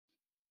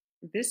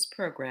This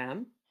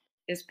program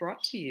is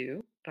brought to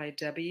you by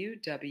W.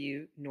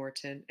 W.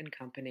 Norton and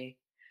Company,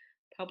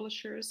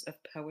 publishers of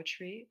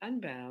Poetry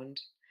Unbound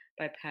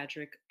by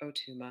Padraig Ó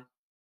Tuama.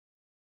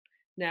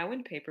 Now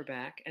in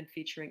paperback and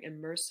featuring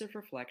immersive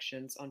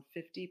reflections on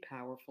 50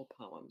 powerful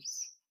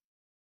poems.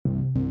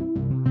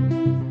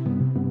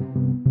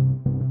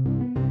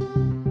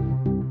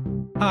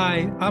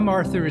 Hi, I'm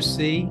Arthur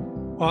C.,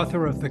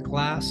 author of The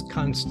Glass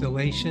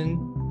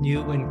Constellation,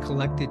 New and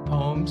Collected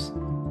Poems,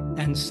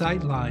 and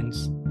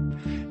Sightlines,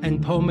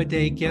 and Poem a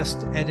Day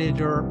guest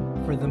editor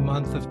for the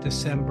month of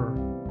December.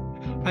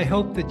 I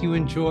hope that you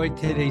enjoyed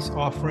today's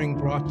offering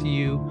brought to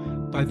you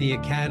by the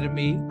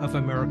Academy of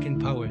American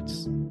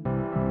Poets.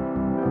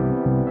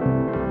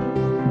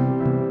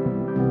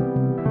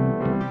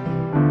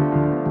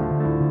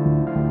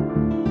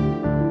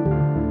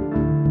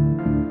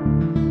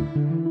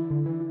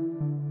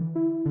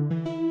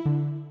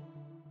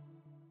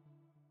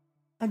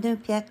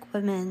 Inupiaq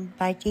Women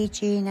by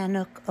D.G.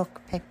 Nanook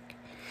Okpik.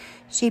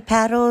 She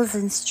paddles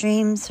and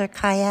streams her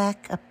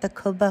kayak up the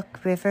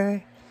Kobuk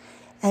River.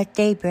 At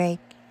daybreak,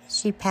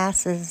 she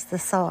passes the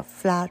salt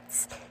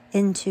flats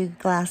into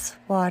glass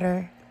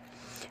water.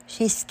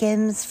 She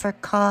skims for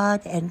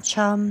cod and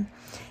chum,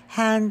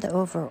 hand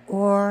over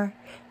oar,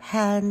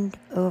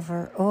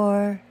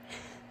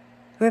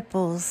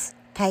 ripples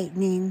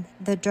tightening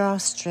the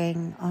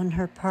drawstring on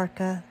her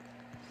parka.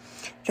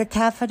 The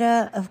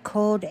taffeta of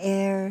cold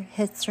air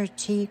hits her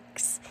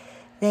cheeks.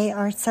 They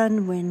are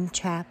sun-wind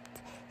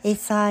trapped, a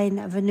sign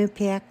of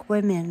Inupiaq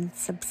women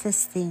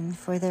subsisting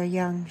for their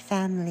young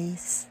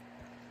families.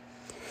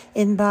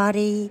 In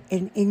body,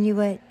 in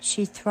Inuit,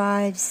 she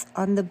thrives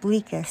on the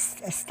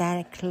bleakest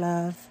ecstatic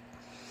love.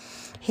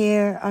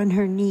 Here on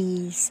her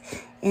knees,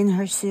 in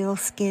her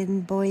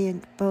sealskin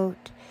buoyant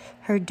boat,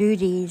 her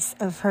duties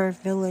of her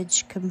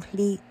village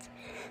complete,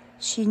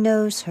 she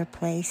knows her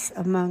place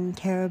among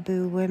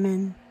Caribou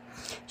women.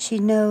 She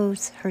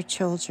knows her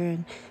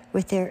children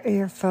with their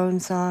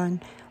earphones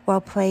on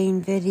while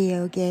playing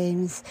video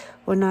games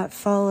will not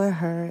follow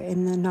her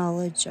in the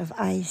knowledge of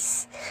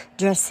ice,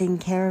 dressing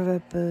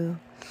caribou,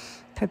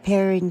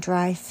 preparing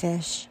dry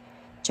fish,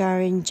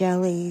 jarring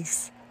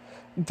jellies,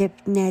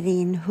 dip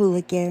netting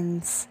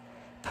hooligans,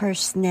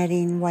 purse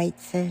netting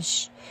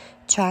whitefish,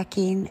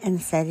 tracking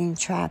and setting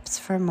traps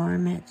for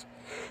marmot,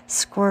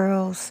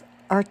 squirrels,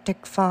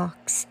 Arctic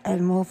fox,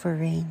 and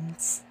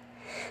wolverines.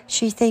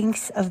 She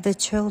thinks of the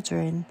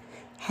children,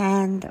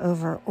 hand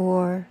over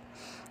oar.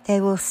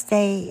 They will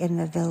stay in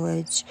the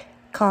village,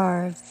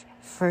 carved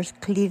for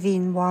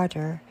cleaving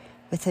water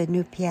with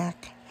Inupiaq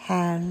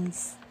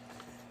hands.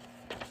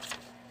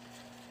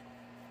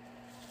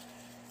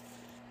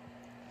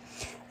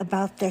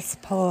 About this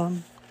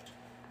poem.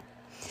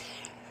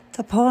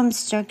 The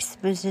poem's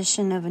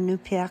juxtaposition of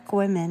Inupiaq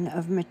women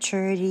of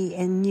maturity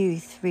and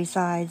youth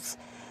resides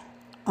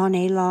on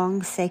a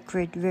long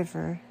sacred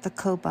river, the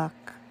Kobuk.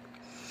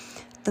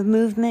 The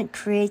movement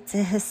creates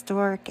a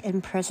historic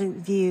and present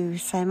view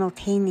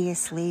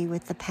simultaneously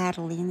with the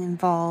paddling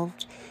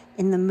involved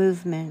in the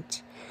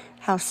movement,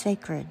 how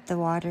sacred the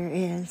water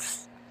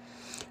is.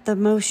 The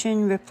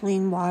motion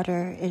rippling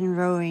water in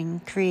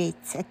rowing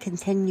creates a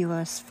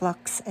continuous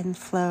flux and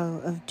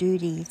flow of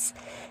duties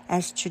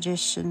as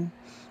tradition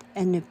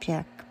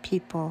Inupiaq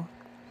people.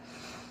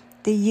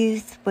 The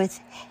youth with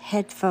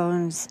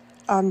headphones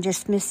on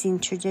dismissing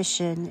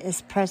tradition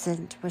is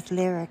present with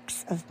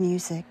lyrics of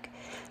music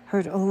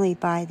heard only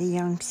by the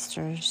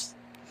youngsters.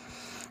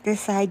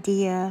 This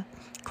idea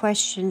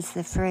questions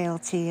the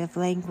frailty of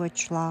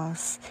language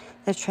loss.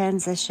 The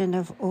transition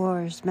of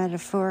oars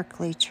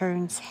metaphorically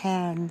turns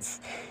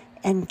hands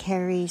and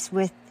carries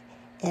with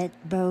it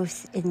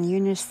both in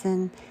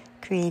unison,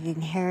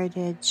 creating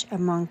heritage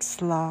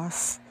amongst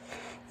loss,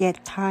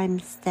 yet time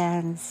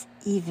stands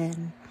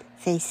even,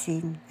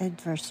 facing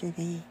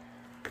adversity.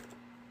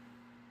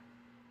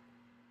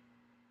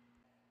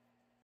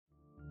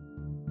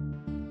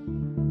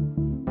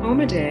 Poem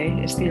a Day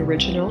is the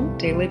original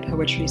daily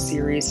poetry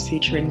series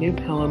featuring new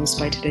poems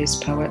by today's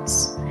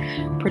poets.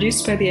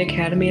 Produced by the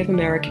Academy of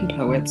American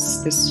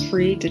Poets, this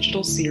free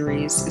digital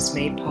series is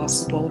made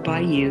possible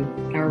by you,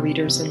 our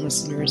readers and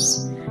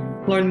listeners.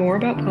 Learn more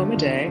about Poem a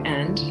Day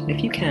and,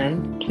 if you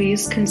can,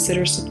 please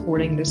consider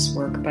supporting this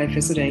work by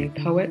visiting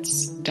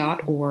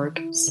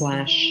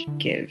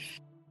poets.org/give.